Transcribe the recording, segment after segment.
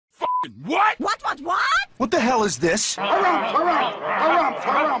What? What? What the hell is this? Harumph.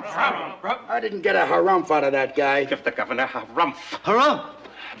 I didn't get a harumph out of that guy. Give the governor harumph. Harumph?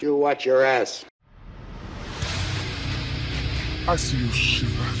 You watch your ass. I see you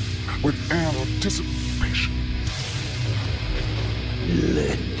shiver with anticipation.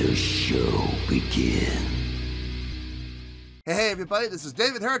 Let the show begin. Hey everybody, this is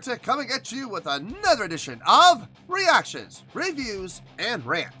David Heretic coming at you with another edition of Reactions, Reviews, and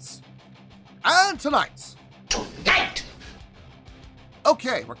Rants. And tonight.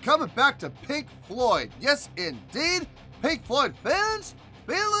 Okay, we're coming back to Pink Floyd. Yes, indeed. Pink Floyd fans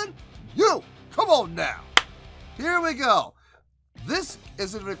feeling you. Come on now. Here we go. This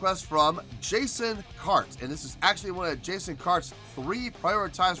is a request from Jason Cart, and this is actually one of Jason Cart's 3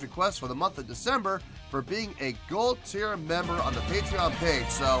 prioritized requests for the month of December for being a gold tier member on the Patreon page.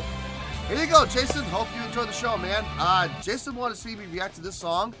 So here you go, Jason. Hope you enjoyed the show, man. Jason wanted to see me react to this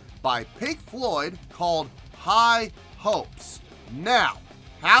song by Pink Floyd called High Hopes. Now,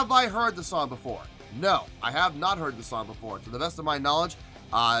 have I heard the song before? No, I have not heard the song before. To the best of my knowledge,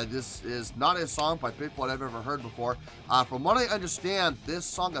 this is not a song by Pink Floyd I've ever heard before. From what I understand, this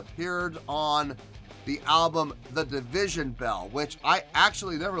song appeared on the album The Division Bell, which I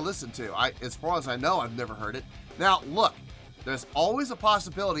actually never listened to. As far as I know, I've never heard it. Now, look, there's always a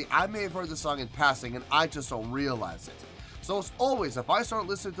possibility I may have heard the song in passing and I just don't realize it. So it's always, if I start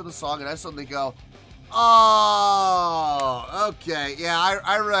listening to the song and I suddenly go, oh, okay, yeah,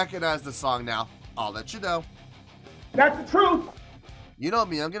 I recognize the song now, I'll let you know. That's the truth. You know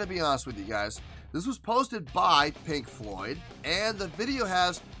me, I'm going to be honest with you guys. This was posted by Pink Floyd, and the video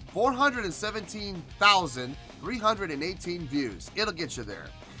has 417,318 views. It'll get you there.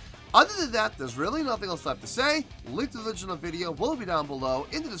 Other than that, there's really nothing else left to say. Link to the original video will be down below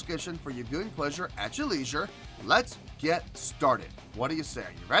in the description for your viewing pleasure at your leisure. Let's get started. What do you say?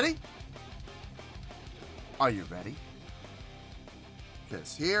 Are you ready? Are you ready?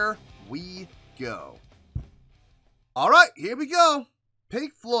 Because here we go. All right, here we go.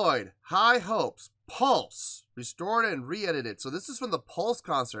 Pink Floyd, High Hopes, Pulse, restored and re-edited. So this is from the Pulse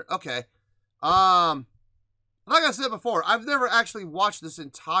concert. Okay. Like I said before, I've never actually watched this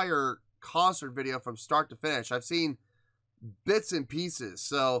entire concert video from start to finish. I've seen bits and pieces.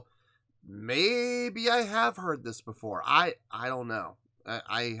 So maybe I have heard this before. I don't know.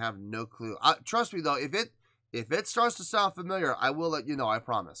 I have no clue. Trust me though, if it starts to sound familiar, I will let you know, I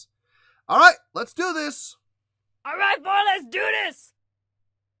promise. All right, let's do this. All right, boy, let's do this.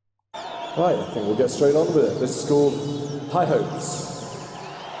 Right, I think we'll get straight on with it. This is called High Hopes.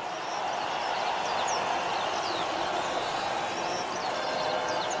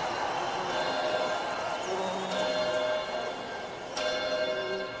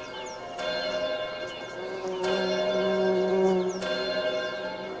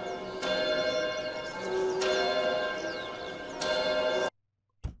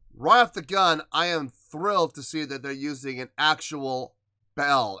 Right off the gun, I am thrilled to see that they're using an actual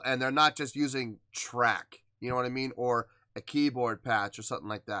bell and they're not just using track, you know what I mean, or a keyboard patch or something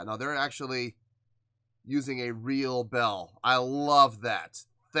like that. No, they're actually using a real bell. I love that.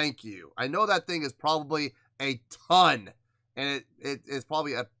 Thank you. I know that thing is probably a ton and it is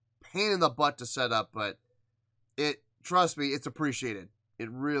probably a pain in the butt to set up, but trust me, it's appreciated. It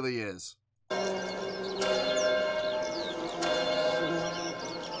really is.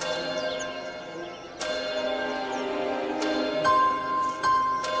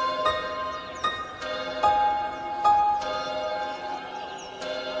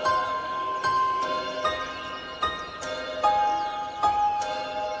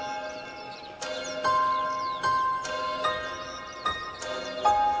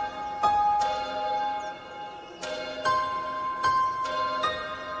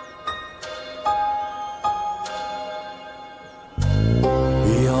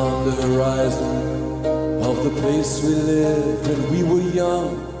 Horizon of the place we lived when we were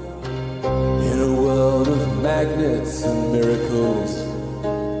young, in a world of magnets and miracles.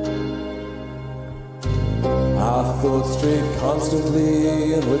 Our thoughts strayed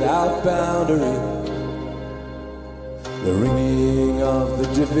constantly and without boundary. The ringing of the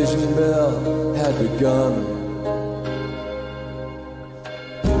division bell had begun.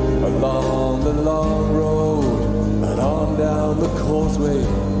 Along the long road and on down the causeway,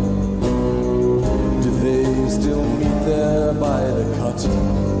 they still meet there by the cut.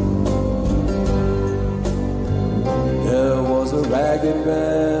 There was a ragged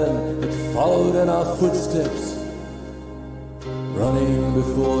band that followed in our footsteps, running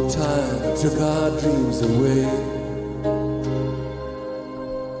before time took our dreams away,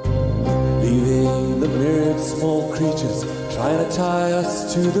 leaving the myriad small creatures trying to tie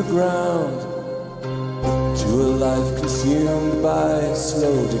us to the ground, to a life consumed by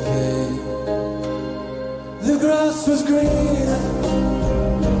slow decay. The grass was green.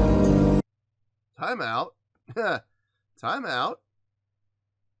 Time out. Time out.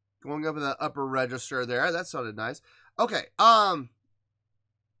 Going up in the upper register there. That sounded nice. Okay.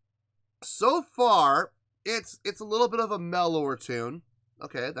 So far, it's a little bit of a mellower tune.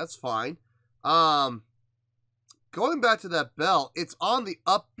 Okay, that's fine. Going back to that bell, it's on the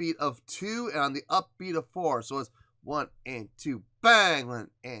upbeat of 2 and on the upbeat of 4. So it's 1 and 2, bang, 1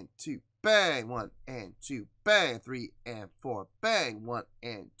 and 2, bang, 1 and 2, bang, 3 and 4, bang, 1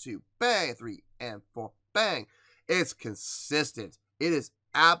 and 2, bang, 3 and 4, bang. It's consistent. It is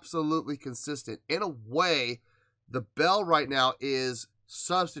absolutely consistent. In a way, the bell right now is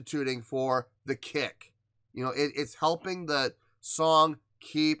substituting for the kick. You know, it's helping the song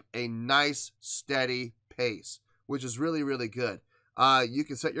keep a nice, steady pace, which is really, really good. You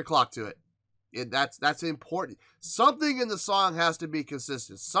can set your clock to it. That's important. Something in the song has to be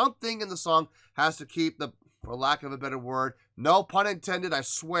consistent. Something in the song has to keep the, for lack of a better word, no pun intended, I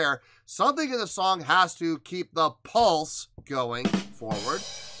swear, something in the song has to keep the pulse going forward.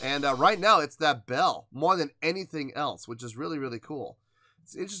 And right now, it's that bell more than anything else, which is really, really cool.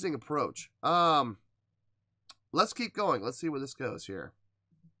 It's an interesting approach. Let's keep going. Let's see where this goes here.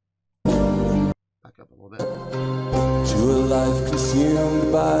 Back up a little bit. To a life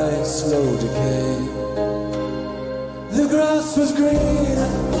consumed by slow decay. The grass was green.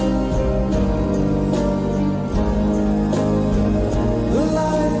 The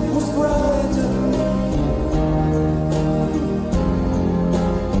light was bright.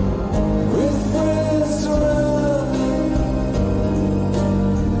 With friends surrounding.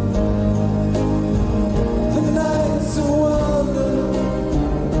 The nights of wonder.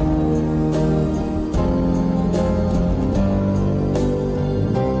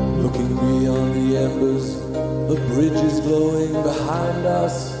 Looking beyond the embers, the bridge is glowing behind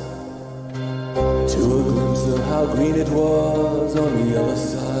us, to a glimpse of how green it was on the other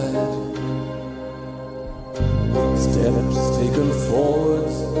side. Steps taken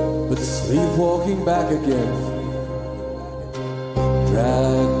forwards, but sleepwalking back again,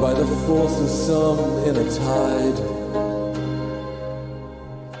 dragged by the force of some inner tide.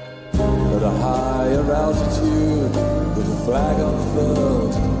 At a higher altitude, with a flag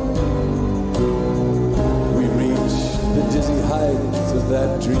unfurled, we reach the dizzy heights of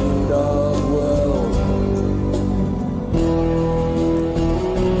that dreamed of world.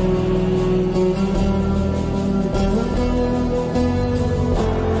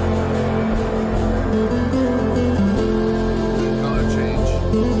 Color change.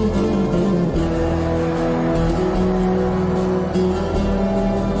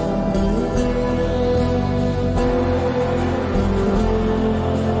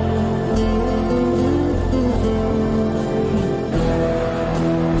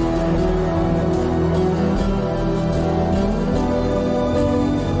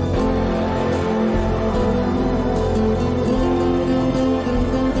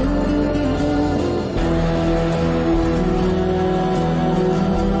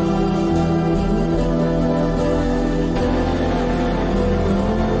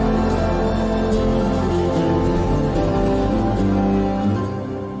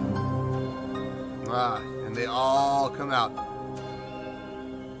 And they all come out.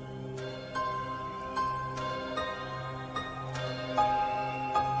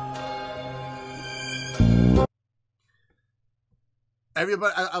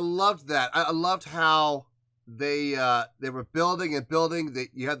 Everybody, I loved that. I loved how they were building and building.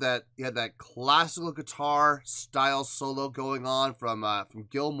 You had that classical guitar style solo going on from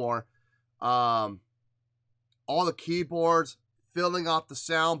Gilmour. All the keyboards filling out the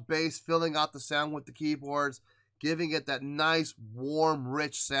sound, bass filling out the sound with the keyboards, giving it that nice, warm,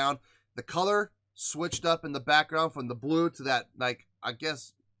 rich sound. The color switched up in the background from the blue to that, like, I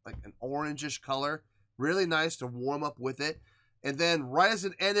guess, like an orangish color. Really nice to warm up with it. And then right as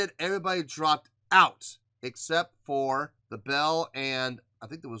it ended, everybody dropped out, except for the bell and I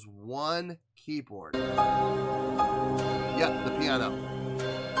think there was one keyboard. Yep, the piano.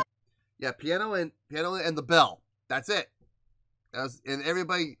 Yeah, piano and the bell. That's it. And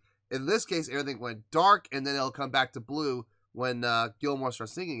everybody, in this case, everything went dark, and then it'll come back to blue when Gilmour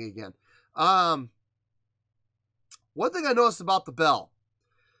starts singing again. One thing I noticed about the bell,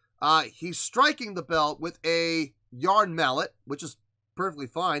 he's striking the bell with a yarn mallet, which is perfectly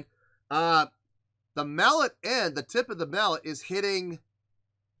fine. The mallet end, the tip of the mallet is hitting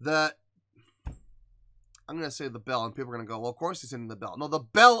the, I'm going to say the bell, and people are going to go, well, of course he's hitting the bell. No, the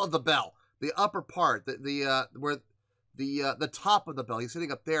bell of the bell, the upper part, the where the top of the bell. He's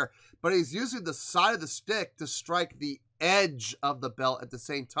hitting up there, but he's using the side of the stick to strike the edge of the bell at the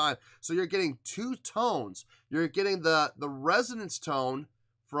same time. So you're getting two tones. You're getting the resonance tone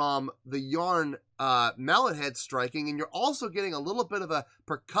from the yarn mallet head striking, and you're also getting a little bit of a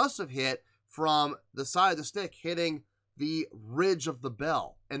percussive hit from the side of the stick hitting the ridge of the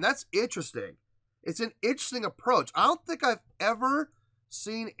bell. And that's interesting. It's an interesting approach. I don't think I've ever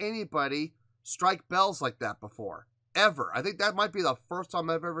seen anybody strike bells like that before. Ever. I think that might be the first time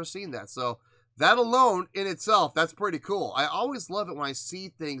I've ever seen that. So that alone in itself, that's pretty cool. I always love it when I see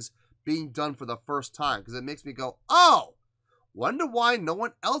things being done for the first time, because it makes me go, oh, wonder why no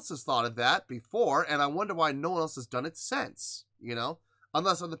one else has thought of that before, and I wonder why no one else has done it since, you know?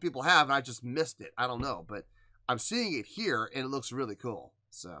 Unless other people have and I just missed it. I don't know, but I'm seeing it here and it looks really cool.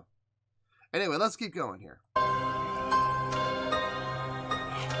 So anyway, let's keep going here.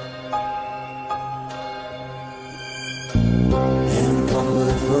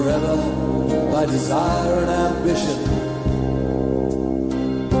 Encumbered forever by desire and ambition,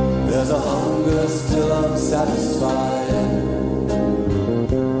 there's a hunger still unsatisfied.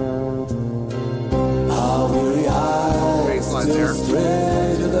 Our weary eyes still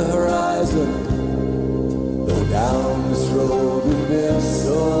stray to the horizon, though down this road we've been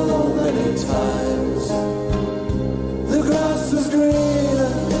so many times. The grass was greener,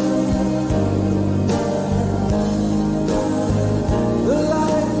 the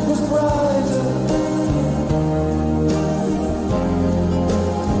light was brighter,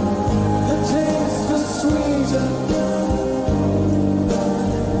 the taste was sweeter,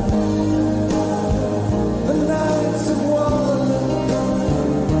 the nights of wonder,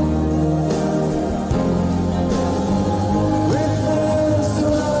 with friends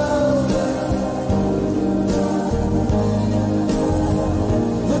surrounded,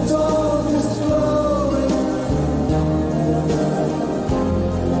 the dawn is glowing,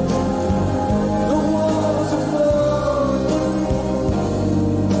 the waters are flowing,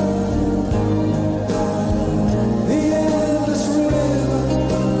 the endless river,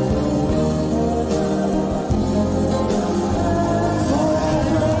 forever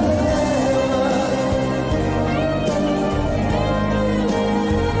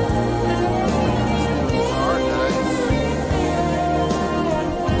ever. All right, guys.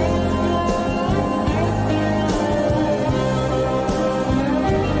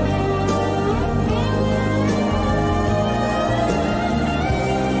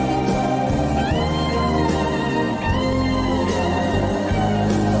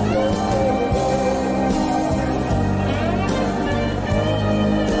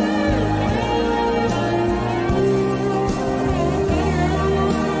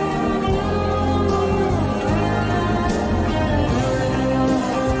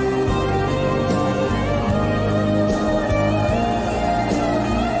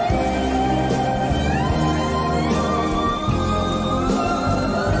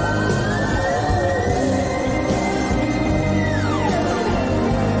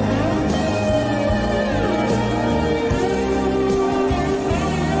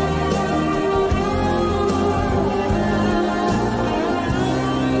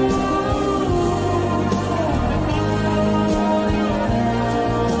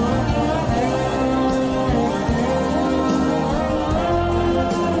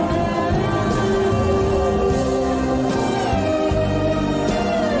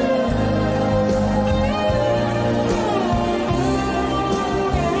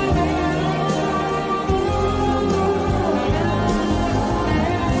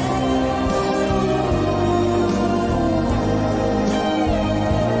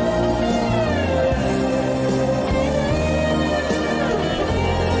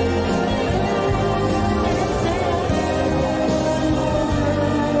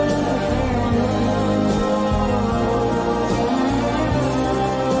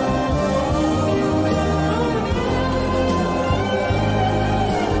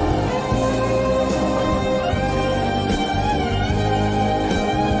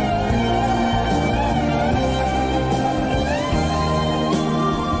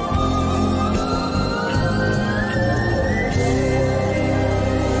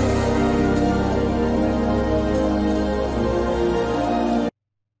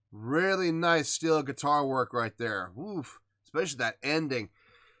 Really nice steel guitar work right there. Oof. Especially that ending.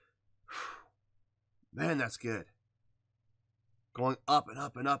 Man, that's good. Going up and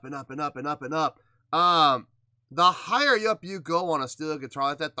up and up and up and up and up and up. The higher up you go on a steel guitar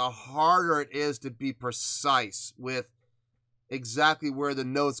like that, the harder it is to be precise with exactly where the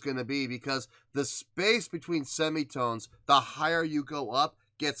note's going to be, because the space between semitones, the higher you go up,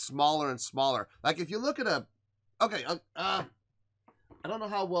 gets smaller and smaller. Like if you look at a Okay, I don't know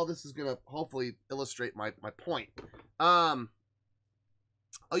how well this is gonna hopefully illustrate my point. I'll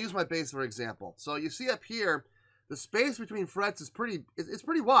use my bass for example. So you see up here, the space between frets is pretty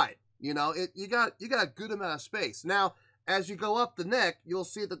wide. You know, you got a good amount of space. Now, as you go up the neck, you'll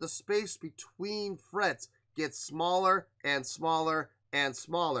see that the space between frets gets smaller and smaller and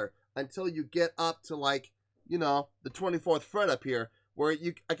smaller until you get up to, like, you know, the 24th fret up here, where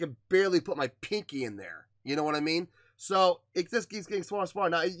I can barely put my pinky in there. You know what I mean? So it just keeps getting smaller and smaller.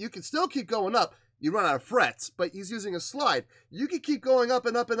 Now, you can still keep going up. You run out of frets, but he's using a slide. You can keep going up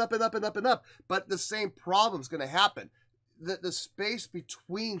and up and up and up and up and up, but the same problem's going to happen. The space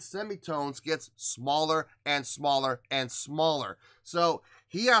between semitones gets smaller and smaller and smaller. So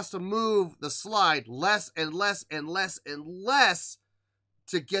he has to move the slide less and less and less and less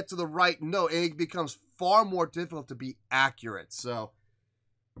to get to the right note, and it becomes far more difficult to be accurate. So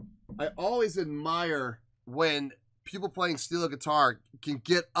I always admire when people playing steel guitar can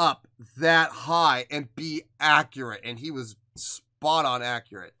get up that high and be accurate, and he was spot on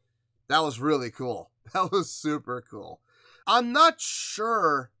accurate. That was really cool. That was super cool. I'm not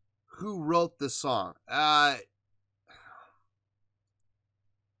sure who wrote this song. I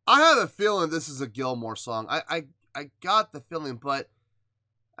have a feeling this is a Gilmour song. I got the feeling, but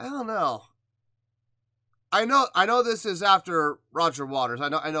I don't know. I know this is after Roger Waters. I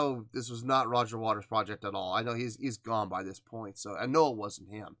know this was not Roger Waters' project at all. I know he's gone by this point, so I know it wasn't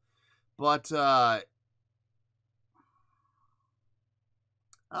him. But I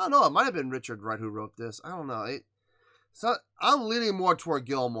don't know. It might have been Richard Wright who wrote this. I don't know. So I'm leaning more toward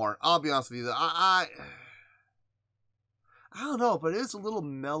Gilmour. I'll be honest with you. I don't know, but it is a little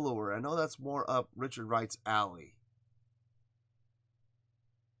mellower. I know that's more up Richard Wright's alley.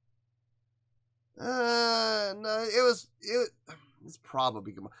 No, it's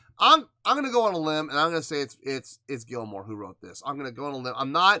probably Gilmour. I'm gonna go on a limb, and I'm gonna say it's Gilmour who wrote this. I'm gonna go on a limb.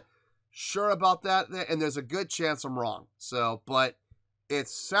 I'm not sure about that, and there's a good chance I'm wrong. So, but it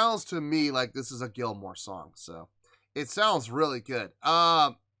sounds to me like this is a Gilmour song. So, it sounds really good.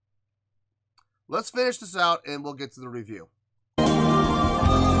 Let's finish this out, and we'll get to the review.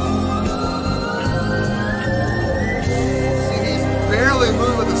 Barely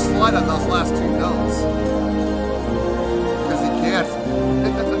moving the slide on those last two notes because he can't.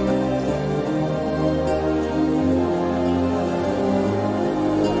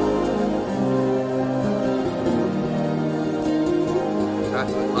 Back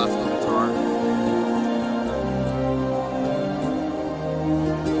to the classical guitar.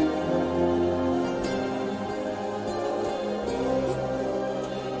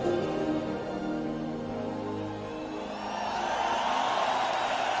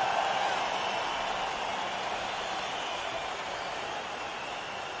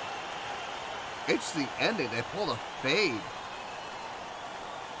 It's the ending. They pulled a fade.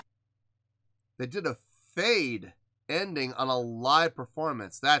 They did a fade ending on a live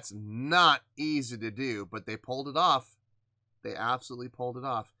performance. That's not easy to do, but they pulled it off. They absolutely pulled it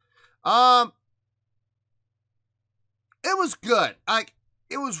off. It was good.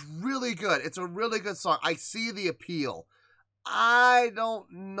 It was really good. It's a really good song. I see the appeal. I don't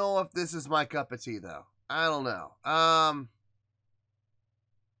know if this is my cup of tea, though. I don't know.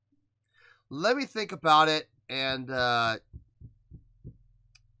 Let me think about it, and let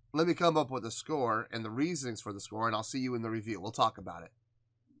me come up with a score and the reasonings for the score, and I'll see you in the review. We'll talk about it.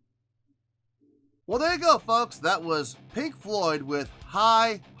 Well, there you go, folks. That was Pink Floyd with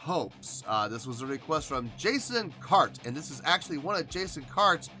High Hopes. This was a request from Jason Cart, and this is actually one of Jason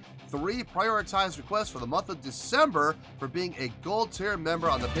Cart's 3 prioritized requests for the month of December for being a gold tier member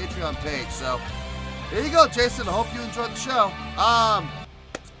on the Patreon page. So, there you go, Jason. I hope you enjoyed the show.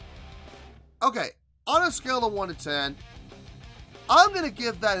 Okay, on a scale of 1 to 10, I'm going to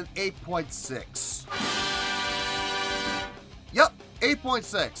give that an 8.6. Yep,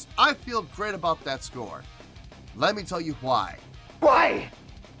 8.6. I feel great about that score. Let me tell you why. Why?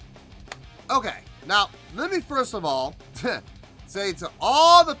 Okay, now, let me first of all say to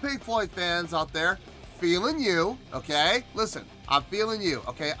all the Pink Floyd fans out there, feeling you, okay? Listen, I'm feeling you,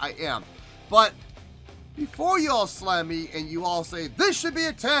 okay? I am. But before you all slam me and you all say, this should be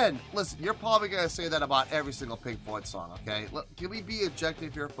a 10, listen, you're probably going to say that about every single Pink Floyd song, okay? Look, can we be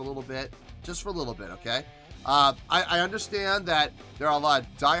objective here for a little bit? Just for a little bit, okay? I understand that there are a lot of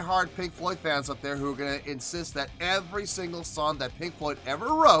diehard Pink Floyd fans out there who are going to insist that every single song that Pink Floyd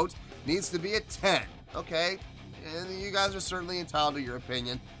ever wrote needs to be a 10, okay? And you guys are certainly entitled to your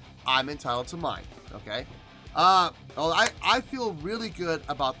opinion. I'm entitled to mine, okay? I feel really good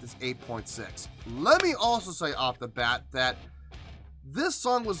about this 8.6. Let me also say off the bat that This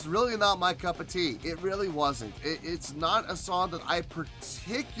song was really not my cup of tea. It really wasn't. It's not a song that I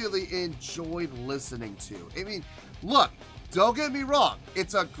particularly enjoyed listening to. I mean, look, don't get me wrong.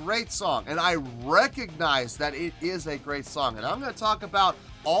 It's a great song, and I recognize that it is a great song. And I'm going to talk about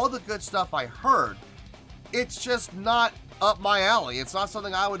all the good stuff I heard. It's just not up my alley. It's not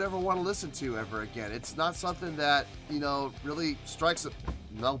something I would ever want to listen to ever again. It's not something that, you know, really strikes a,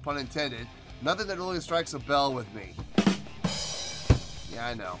 no pun intended, nothing that really strikes a bell with me. Yeah,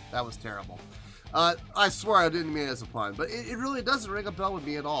 I know. That was terrible. I swear I didn't mean it as a pun, but it really doesn't ring a bell with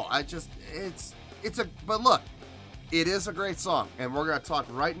me at all. But look, it is a great song, and we're going to talk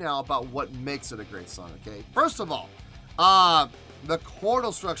right now about what makes it a great song, okay? First of all, the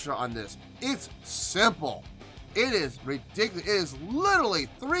chordal structure on this, it's simple. It is ridiculous. It is literally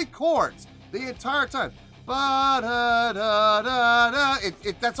 3 chords the entire time. Ba-da-da-da-da.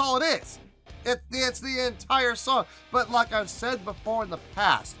 That's all it is. It's the entire song. But like I've said before in the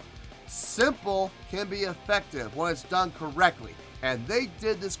past, simple can be effective when it's done correctly. And they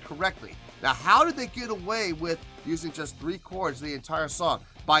did this correctly. Now, how did they get away with using just 3 chords the entire song?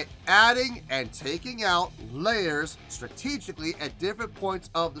 By adding and taking out layers strategically at different points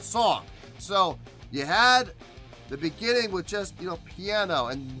of the song. So you had the beginning with just, you know, piano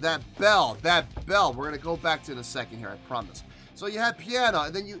and that bell, we're going to go back to in a second here, I promise. So you had piano,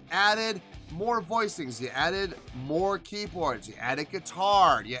 and then you added more voicings, you added more keyboards, you added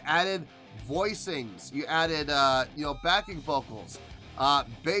guitar, you added voicings, you added, you know, backing vocals,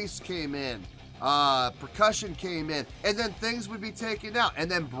 bass came in, percussion came in, and then things would be taken out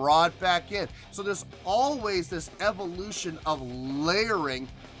and then brought back in. So there's always this evolution of layering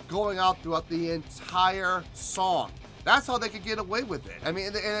going out throughout the entire song. That's how they could get away with it. I mean,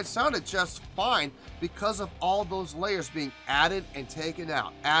 and it sounded just fine because of all those layers being added and taken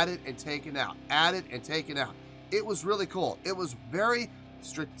out, added and taken out, added and taken out. It was really cool. It was very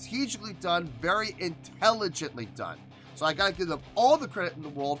strategically done, very intelligently done. So I gotta give them all the credit in the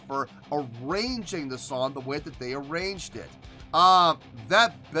world for arranging the song the way that they arranged it.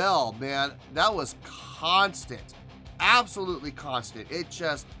 That bell, man, that was constant, absolutely constant.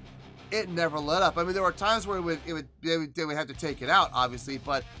 It never let up. I mean, there were times where they would have to take it out, obviously,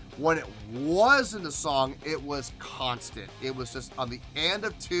 but when it was in the song, it was constant. It was just on the end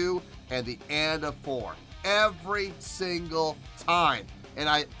of 2 and the end of 4 every single time. And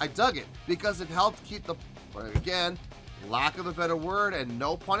I dug it because it helped keep the, again, lack of a better word and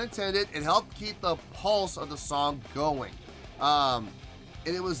no pun intended, it helped keep the pulse of the song going. And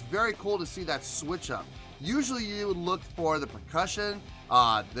it was very cool to see that switch up. Usually you would look for the percussion,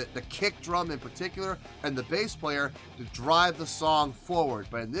 the kick drum in particular, and the bass player to drive the song forward.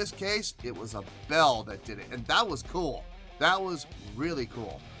 But in this case, it was a bell that did it, and that was cool. That was really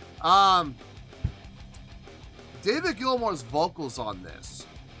cool. David Gilmour's vocals on this.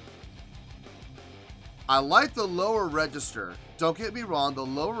 I like the lower register. Don't get me wrong, the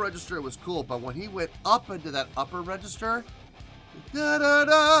lower register was cool, but when he went up into that upper register,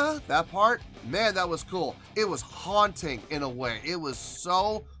 da-da-da, that part, man, that was cool. It was haunting in a way. It was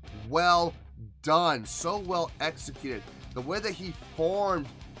so well done, so well executed. The way that he formed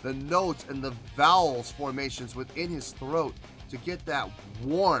the notes and the vowels formations within his throat to get that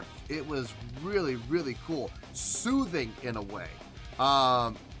warmth, it was really, really cool. Soothing in a way.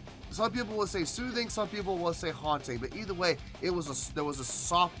 Some people will say soothing, some people will say haunting, but either way, there was a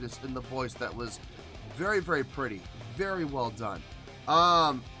softness in the voice that was very, very pretty. Very well done.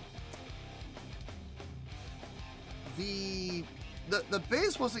 The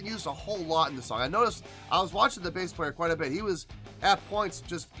bass wasn't used a whole lot in the song. I noticed I was watching the bass player quite a bit. He was at points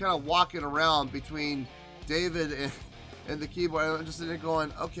just kind of walking around between David and the keyboard. I'm just sitting there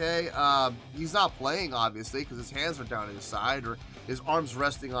going, okay, he's not playing obviously because his hands are down at his side or his arms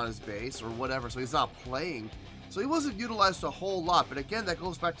resting on his bass or whatever, so he's not playing. So he wasn't utilized a whole lot. But again, that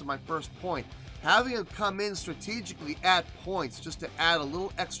goes back to my first point. Having him come in strategically at points just to add a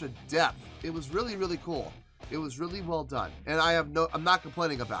little extra depth. It was really, really cool. It was really well done. And I'm not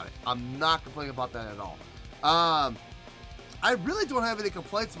complaining about it. I'm not complaining about that at all. I really don't have any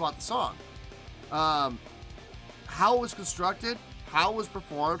complaints about the song. How it was constructed, how it was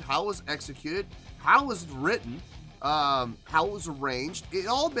performed, how it was executed, how it was written, how it was arranged. It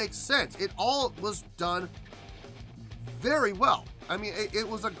all makes sense. It all was done very well. I mean, it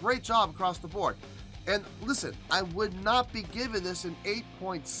was a great job across the board. And listen, I would not be giving this an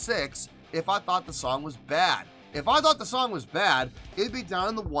 8.6 if I thought the song was bad. If I thought the song was bad, it'd be down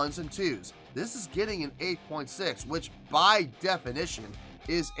in the 1s and 2s. This is getting an 8.6, which by definition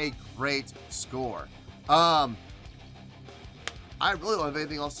is a great score. I really don't have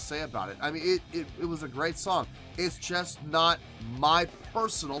anything else to say about it. I mean, it was a great song. It's just not my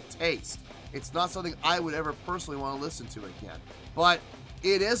personal taste. It's not something I would ever personally want to listen to again. But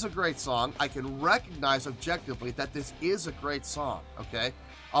it is a great song. I can recognize objectively that this is a great song, okay?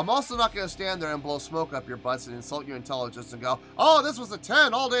 I'm also not going to stand there and blow smoke up your butts and insult your intelligence and go, oh, this was a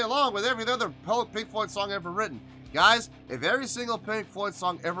 10 all day long with every other Pink Floyd song ever written. Guys, if every single Pink Floyd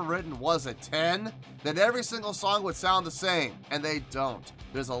song ever written was a 10, then every single song would sound the same, and they don't.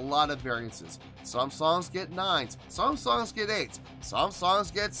 There's a lot of variances. Some songs get 9s, some songs get 8s, some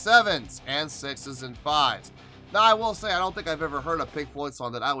songs get 7s, and 6s and 5s. Now, I will say, I don't think I've ever heard a Pink Floyd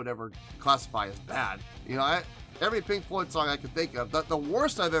song that I would ever classify as bad. You know, every Pink Floyd song I can think of, the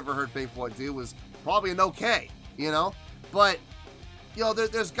worst I've ever heard Pink Floyd do was probably an okay, you know? But, you know,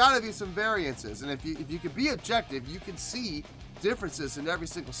 there's got to be some variances, and if you can be objective, you can see differences in every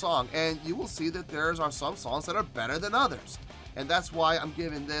single song, and you will see that there are some songs that are better than others. And that's why I'm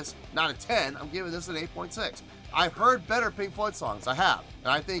giving this not a 10, I'm giving this an 8.6. I've heard better Pink Floyd songs, I have,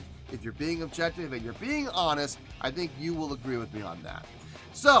 and I think if you're being objective and you're being honest, I think you will agree with me on that.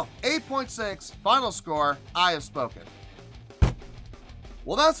 So, 8.6, final score, I have spoken.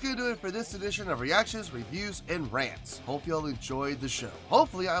 Well, that's going to do it for this edition of Reactions, Reviews, and Rants. Hope you all enjoyed the show.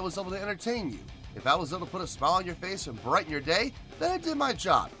 Hopefully, I was able to entertain you. If I was able to put a smile on your face and brighten your day, then I did my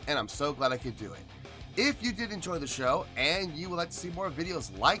job, and I'm so glad I could do it. If you did enjoy the show, and you would like to see more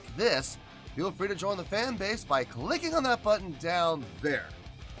videos like this, feel free to join the fan base by clicking on that button down there.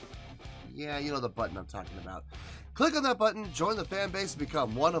 Yeah, you know the button I'm talking about. Click on that button, join the fan base, and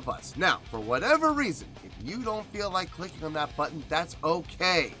become one of us. Now, for whatever reason, if you don't feel like clicking on that button, that's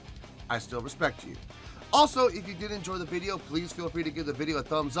okay. I still respect you. Also, if you did enjoy the video, please feel free to give the video a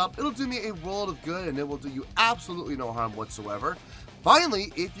thumbs up. It'll do me a world of good, and it will do you absolutely no harm whatsoever.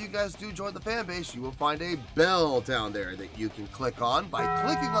 Finally, if you guys do join the fan base, you will find a bell down there that you can click on. By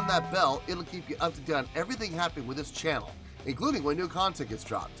clicking on that bell, it'll keep you up to date on everything happening with this channel, including when new content gets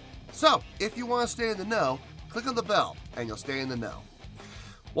dropped. So, if you want to stay in the know, click on the bell, and you'll stay in the know.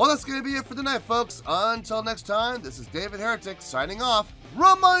 Well, that's going to be it for tonight, folks. Until next time, this is David Heretic signing off,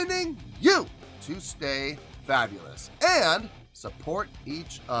 reminding you to stay fabulous and support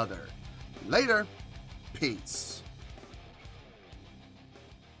each other. Later. Peace.